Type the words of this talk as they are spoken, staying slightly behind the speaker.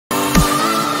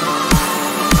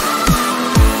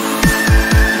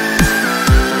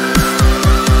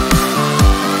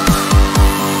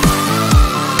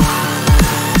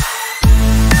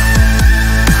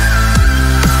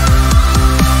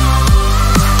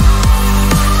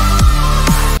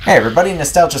Hey everybody,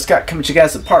 Nostalgia Scott coming to you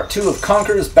guys with part 2 of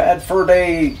Conker's Bad Fur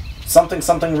Day something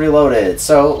something reloaded.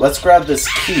 So let's grab this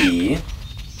key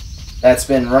that's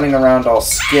been running around all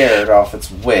scared off its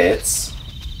wits.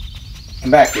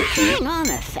 Come back here, key. Hang on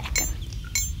a second.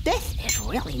 This is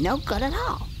really no good at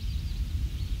all.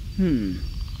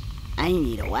 I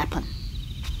need a weapon.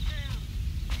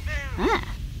 That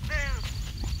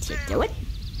should do it.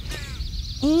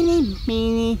 Eeny,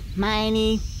 meeny,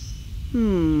 miny.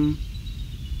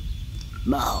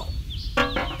 Mo.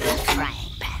 A frying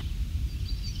pan.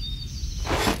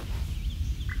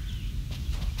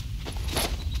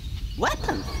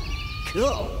 Weapons.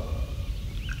 Cool.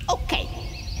 Okay,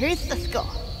 here's the score.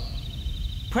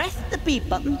 Press the B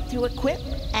button to equip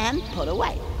and put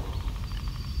away.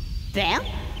 Then,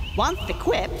 once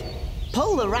equipped,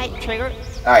 pull the right trigger.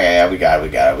 Oh yeah, we got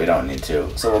it. We don't need to.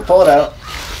 So we'll pull it out.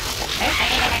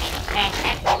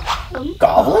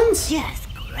 Goblins? Yes,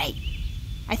 great.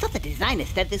 I thought the designer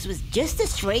said this was just a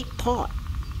straight port.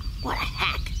 What a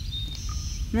hack.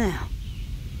 Now,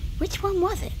 which one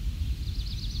was it?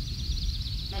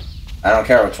 I don't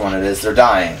care which one it is, they're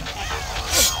dying.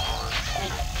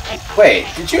 Wait,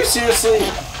 did you seriously?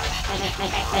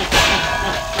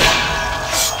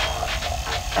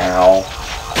 Ow.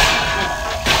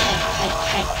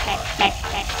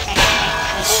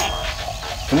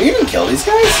 Can we even kill these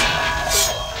guys?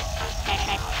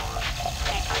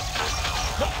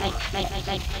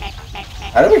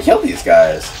 How do we kill these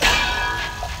guys?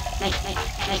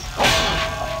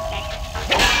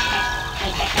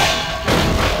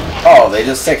 Oh, they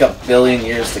just take a billion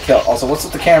years to kill. Also, what's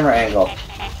with the camera angle?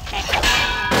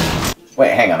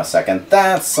 Wait, hang on a second.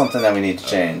 That's something that we need to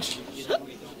change.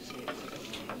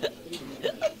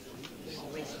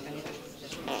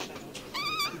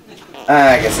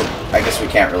 I guess we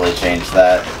can't really change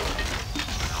that.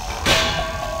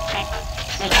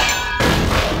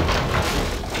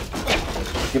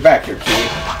 Get back here, key.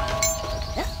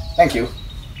 Thank you.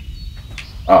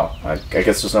 Oh, I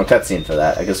guess there's no cutscene for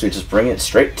that. I guess we just bring it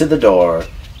straight to the door.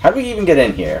 How do we even get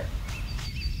in here?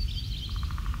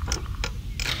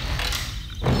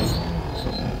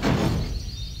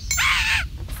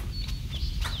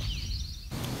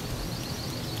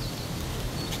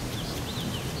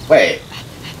 Wait.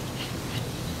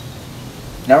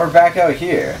 Now we're back out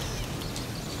here.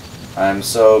 I'm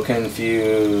so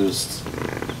confused.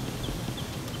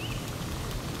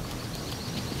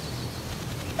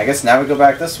 I guess now we go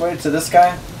back this way to this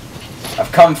guy?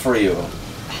 I've come for you.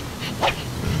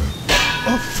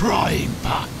 A frying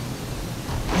pan.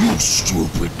 You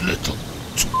stupid little...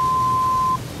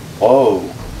 Whoa.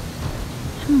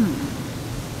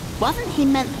 Wasn't he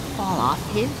meant to fall off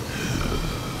here?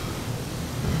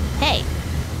 Hey,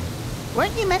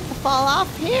 weren't you meant to fall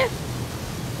off here?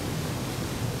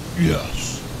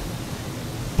 Yes.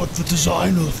 But the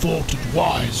designer thought it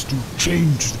wise to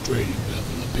change the training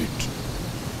level a bit.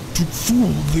 To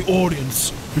fool the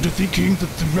audience into thinking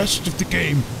that the rest of the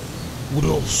game would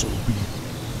also be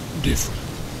different.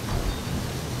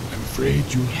 I'm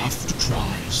afraid you'll have to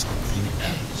try something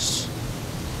else.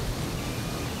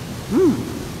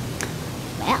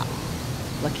 Well,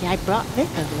 lucky I brought this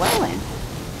as well in.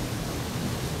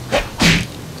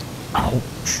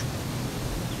 Ouch.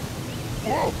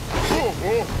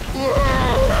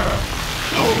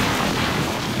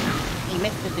 He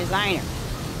missed the designer.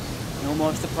 No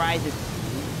more surprises.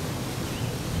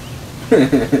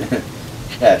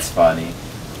 That's funny.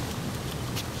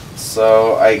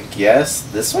 So, I guess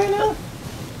this way now?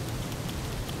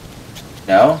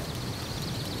 No?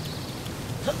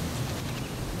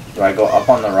 Do I go up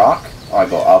on the rock? Oh, I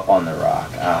go up on the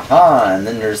rock. Aha! And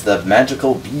then there's the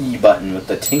magical B button with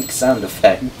the tink sound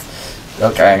effect.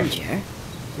 Okay. Soldier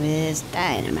with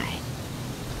dynamite.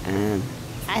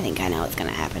 I think I know what's gonna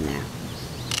happen now.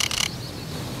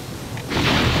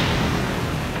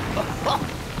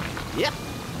 Yep.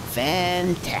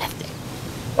 Fantastic.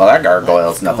 Well, that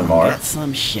gargoyle's nothing more. Get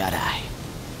some shut-eye.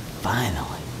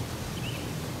 Finally.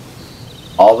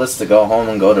 All this to go home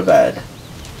and go to bed.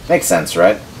 Makes sense,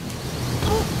 right?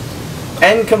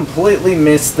 And completely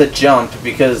missed the jump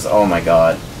because, oh my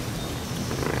god.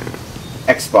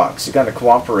 Xbox, you gotta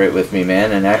cooperate with me,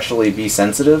 man, and actually be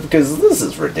sensitive, because this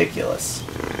is ridiculous.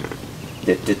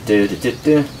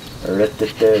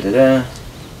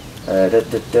 I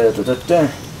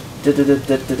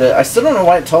still don't know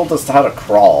why it told us how to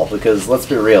crawl, because let's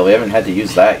be real, we haven't had to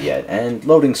use that yet. And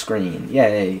loading screen,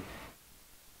 yay.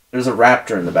 There's a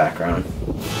raptor in the background.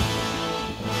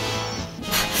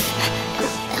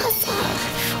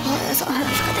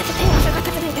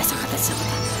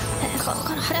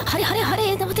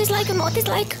 What is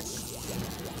like?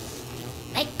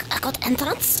 Like a good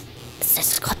entrance.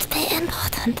 This could be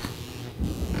important.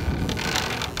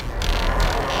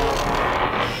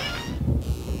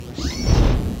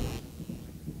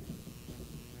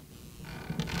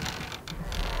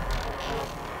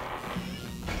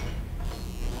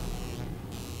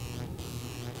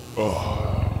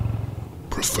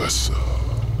 Professor,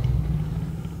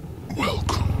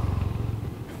 welcome.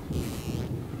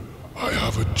 I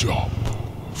have a job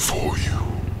for you.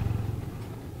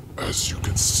 As you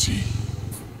can see,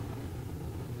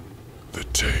 the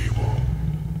table.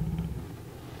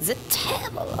 The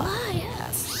table,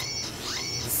 yes.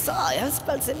 So, I have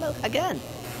spilled the milk again.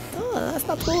 Oh, that's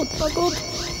not good, not good.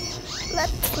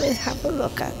 Let me have a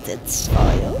look at it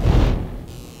for you.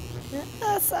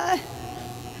 Yes,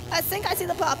 I think I see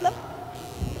the problem.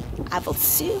 I will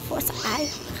see you for the eye.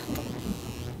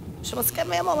 Just give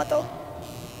me a moment though.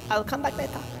 I'll come back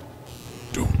later.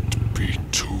 Don't be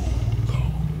too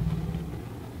long.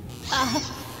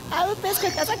 I will be as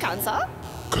quick as I can, sir.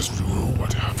 Because you know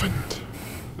what happened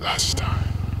last time.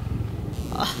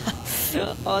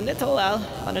 Only too well,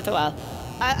 only too well.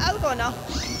 I'll go now.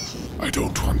 I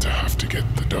don't want to have to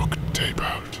get the duct tape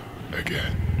out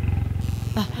again.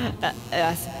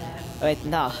 Yes. Wait,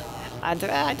 no.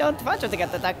 Andrea, I don't want you to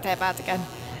get the duct tape out again.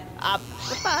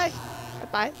 Goodbye.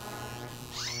 Goodbye.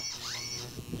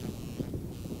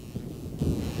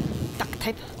 Duct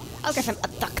tape? I'll give him a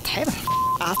duct tape.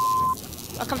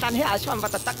 I'll come down here, I'll show him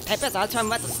what the duct tape is, I'll show him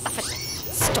where to stuff it.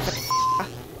 Stupid.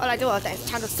 All I do all day is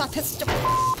trying to sort his stupid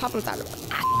problems out.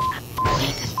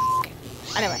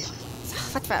 Anyway, so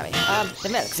what were we? The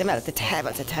milk, the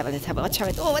table. What shall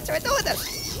we do with this?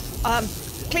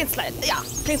 Clean slate, yeah,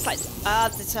 clean slate.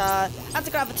 This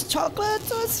anti-gravity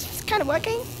chocolate is kind of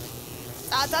working.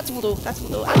 That's voodoo.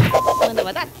 I wonder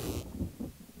about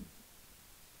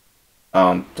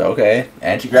that. Okay.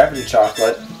 Anti-gravity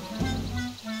chocolate.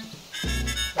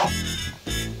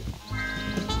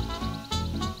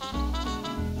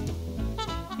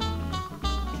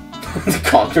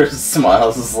 Conker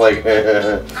smiles, is like,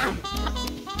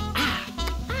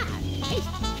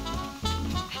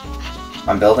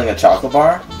 I'm building a chocolate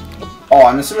bar? Oh,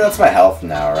 I'm assuming that's my health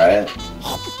now, right?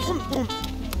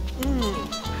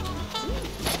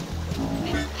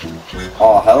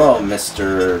 Oh, hello,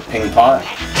 Mr. Ping Pot.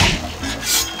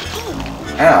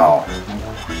 Ow.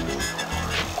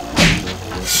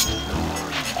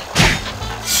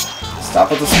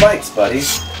 Stop with the spikes, buddy.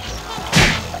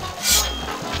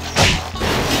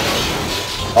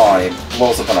 Oh, he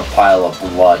blows up on a pile of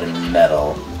blood and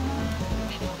metal.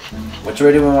 Which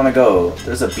way do we want to go?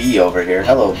 There's a bee over here.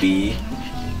 Hello, bee.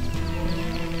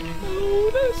 Oh,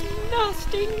 those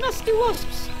nasty, nasty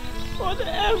wasps.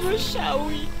 Whatever shall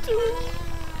we do?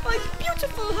 My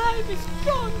beautiful hive is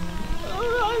gone.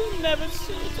 Oh, I'll never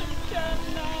see it again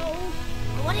now.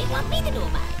 What do you want me to do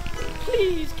about it?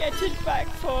 Please get it back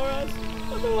for us.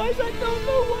 Otherwise, I don't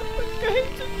know what we're going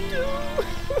to do.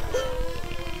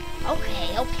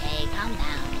 Okay, calm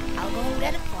down. I'll go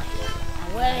get it for you. Now,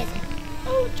 where is it?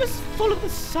 Oh, just follow the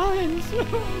signs.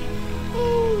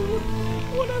 Oh,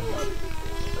 whatever.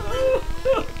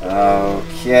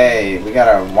 Okay, we got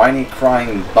our whiny,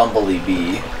 crying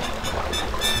bumblebee.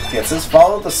 Okay, it says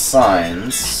follow the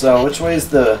signs. So, which way is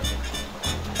the...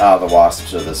 Oh, the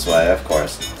wasps are this way, of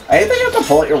course. I think you have to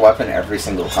pull out your weapon every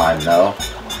single time, though.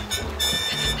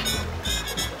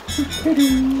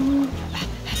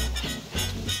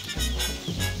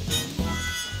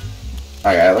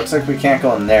 Okay, looks like we can't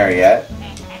go in there yet.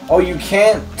 Oh, you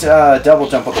can't double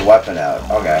jump with the weapon out.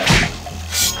 Okay.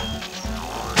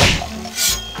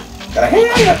 I hate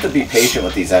have to be patient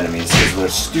with these enemies because of their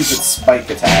stupid spike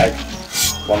attack.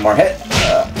 One more hit.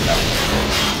 No.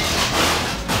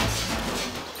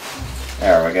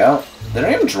 There we go. They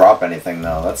don't even drop anything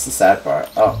though. That's the sad part.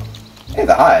 Oh. Hey,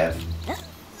 the hive.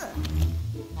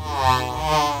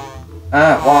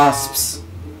 Ah, wasps.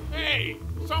 Hey,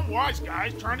 some wise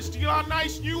guy's trying to steal our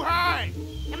nice new hive.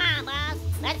 Come on, boss.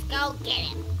 Let's go get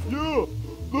him. Yeah,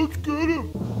 let's get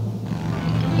him.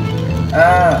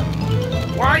 Ah.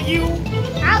 Why you?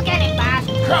 I'll get him, boss.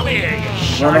 Come here, you Run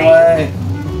shorty. away.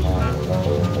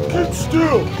 Keep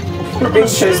still. We're being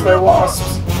chased by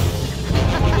wasps.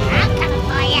 I'm coming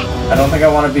for you. I don't think I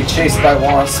want to be chased by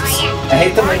wasps. I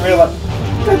hate them in real life.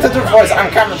 That's their voice. I'm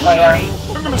coming for you.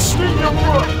 I'm gonna sting your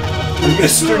butt. I'm gonna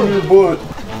sting your butt.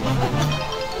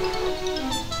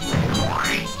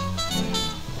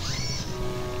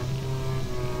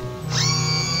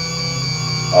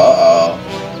 Uh-oh.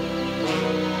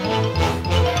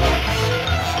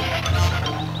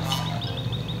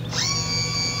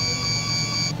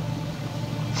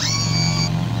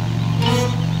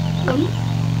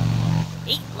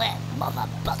 Eat that, mother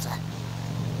buzzer.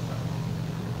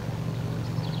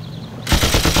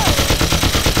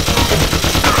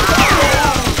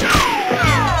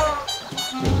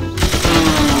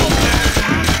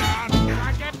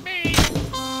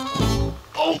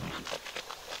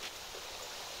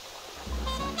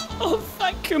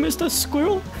 you, Mr.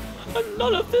 Squirrel. And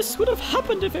none of this would have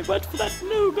happened if it weren't for that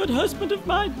no-good husband of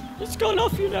mine. He's gone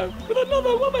off, you know, with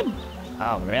another woman.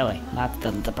 Oh, really? That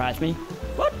doesn't surprise me.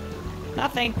 What?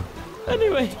 Nothing.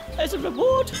 Anyway, as a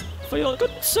reward for your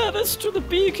good service to the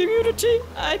bee community,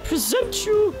 I present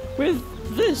you with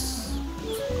this.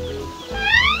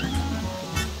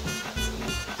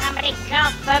 Somebody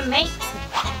come for me.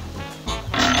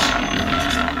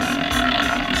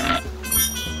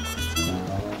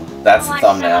 That's the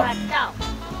thumbnail.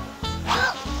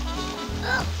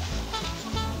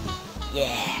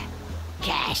 Yeah.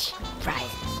 Cash. Prizes.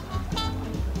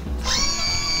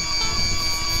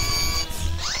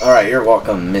 Alright, you're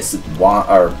welcome, Miss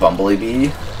Bumblebee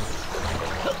Bee.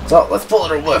 So, let's pull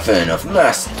out our weapon of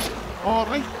mass.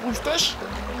 Alright, what's this?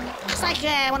 Looks like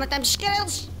one of them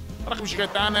skills. I think we should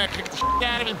get down there and kick the shit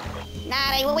out of him.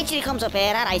 Nah, we'll wait till he comes up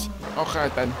here, alright. Okay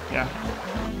then, yeah.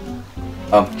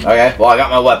 Okay, well, I got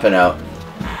my weapon out.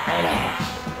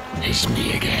 Hello, it's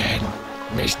me again,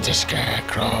 Mr.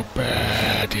 Scarecrow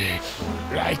Birdie.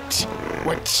 Right,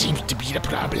 what seems to be the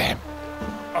problem?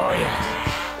 Oh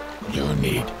yes, you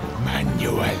need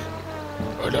manual.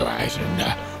 Otherwise,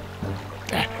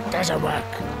 that doesn't work.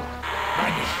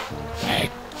 Manual,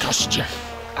 it costs you.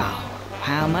 Oh,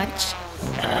 how much?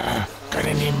 Got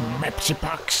any Mepsi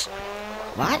Pucks?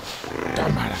 What?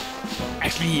 Don't matter.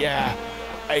 Actually,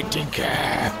 I think,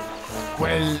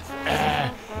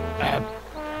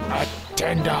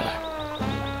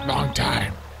 $10. Long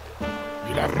time.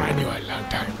 You'll have manual, long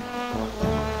time.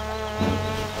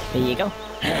 Here you go.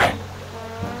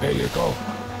 There you go.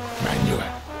 Manual.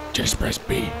 Just press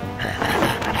B.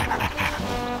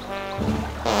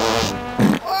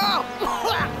 Oh,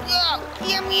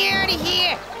 get me out of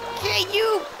here! Hey,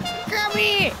 you! Come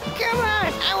here! Come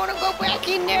on! I want to go back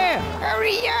in there!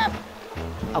 Hurry up!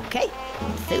 Okay.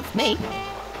 Suits me.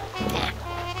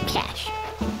 Cash.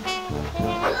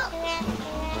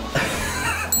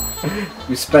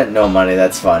 You spent no money,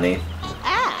 that's funny.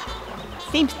 Ah!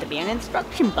 Seems to be an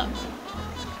instruction book.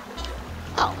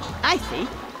 Oh, I see.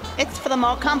 It's for the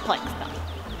more complex stuff.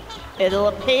 It'll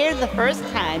appear the first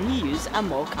time you use a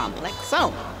more complex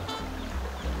zone.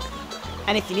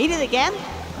 And if you need it again,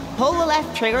 pull the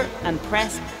left trigger and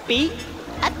press B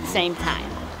at the same time.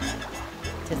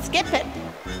 To skip it,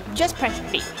 just press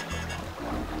B.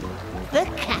 The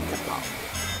catapult.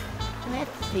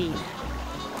 Let's see.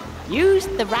 Use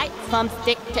the right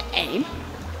thumbstick to aim,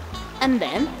 and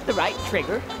then the right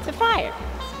trigger to fire.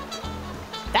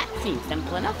 That seems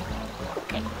simple enough.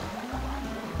 Okay.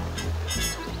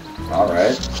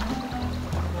 Alright.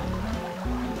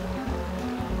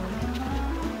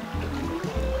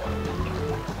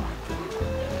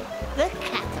 The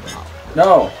catapult.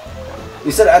 No!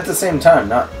 You said at the same time,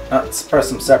 not press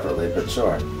them separately, but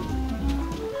sure.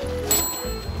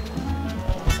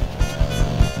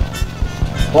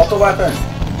 Pull the weapon!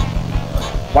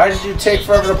 Why did you take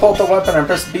forever to pull the weapon and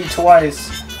press B twice?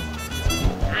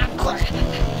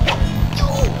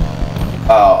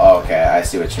 Oh, okay, I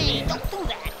see what you mean.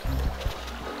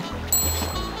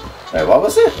 Wait, what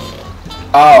was it?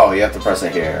 Oh, you have to press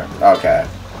it here. Okay.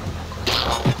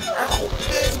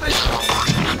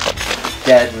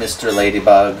 Dead, Mr.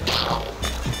 Ladybug.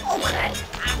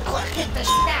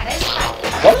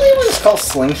 What do they always call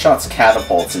slingshots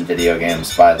catapults in video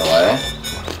games, by the way?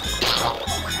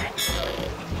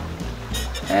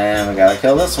 And we gotta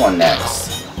kill this one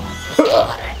next.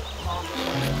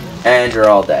 And you're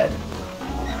all dead.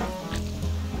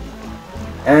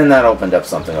 And that opened up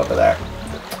something over there.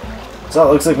 So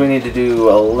it looks like we need to do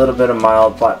a little bit of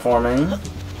mild platforming.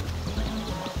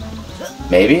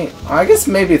 Maybe? I guess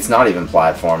maybe it's not even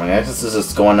platforming. I guess it's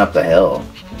just going up the hill.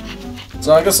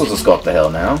 So I guess we'll just go up the hill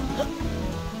now.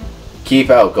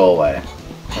 Keep out, go away.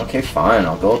 Okay, fine.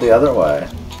 I'll go the other way.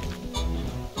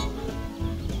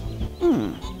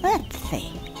 Let's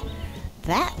see.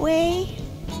 That way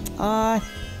or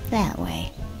that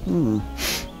way?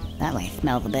 That way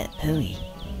smells a bit pooey.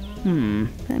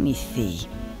 Let me see.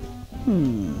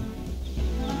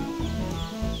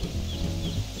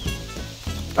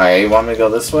 Alright, you want me to go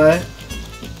this way?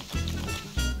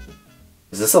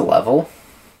 Is this a level?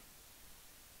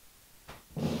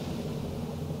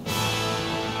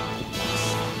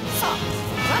 So,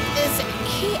 what is the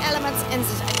key elements in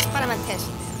this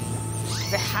experimentation?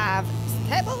 We have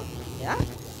stable, yeah?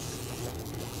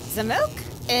 The milk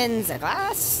in the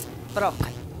glass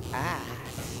broken. Ah,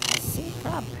 I see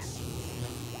problem.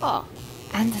 Oh,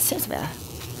 and the silver.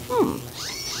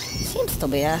 Seems to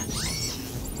be a...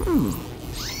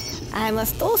 I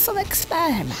must do some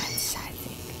experiments, I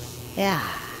think. Yeah.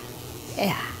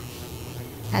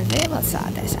 And we will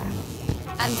sort this out.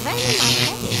 And when my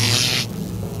head is...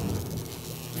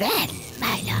 Well,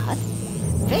 my lord,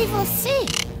 we will see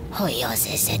who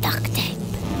uses the duct tape.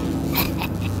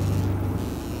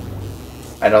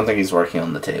 I don't think he's working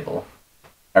on the table.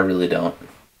 I really don't.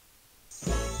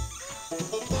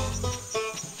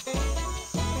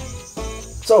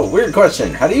 So, weird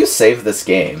question. How do you save this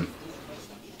game?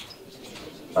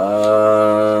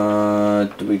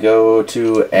 Do we go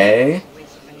to A?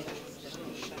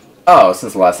 Oh,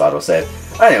 since the last autosave.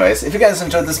 Anyways, if you guys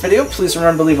enjoyed this video, please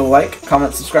remember to leave a like,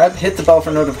 comment, subscribe, hit the bell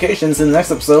for notifications. In the next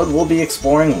episode, we'll be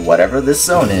exploring whatever this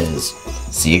zone is.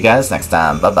 See you guys next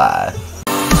time. Bye-bye.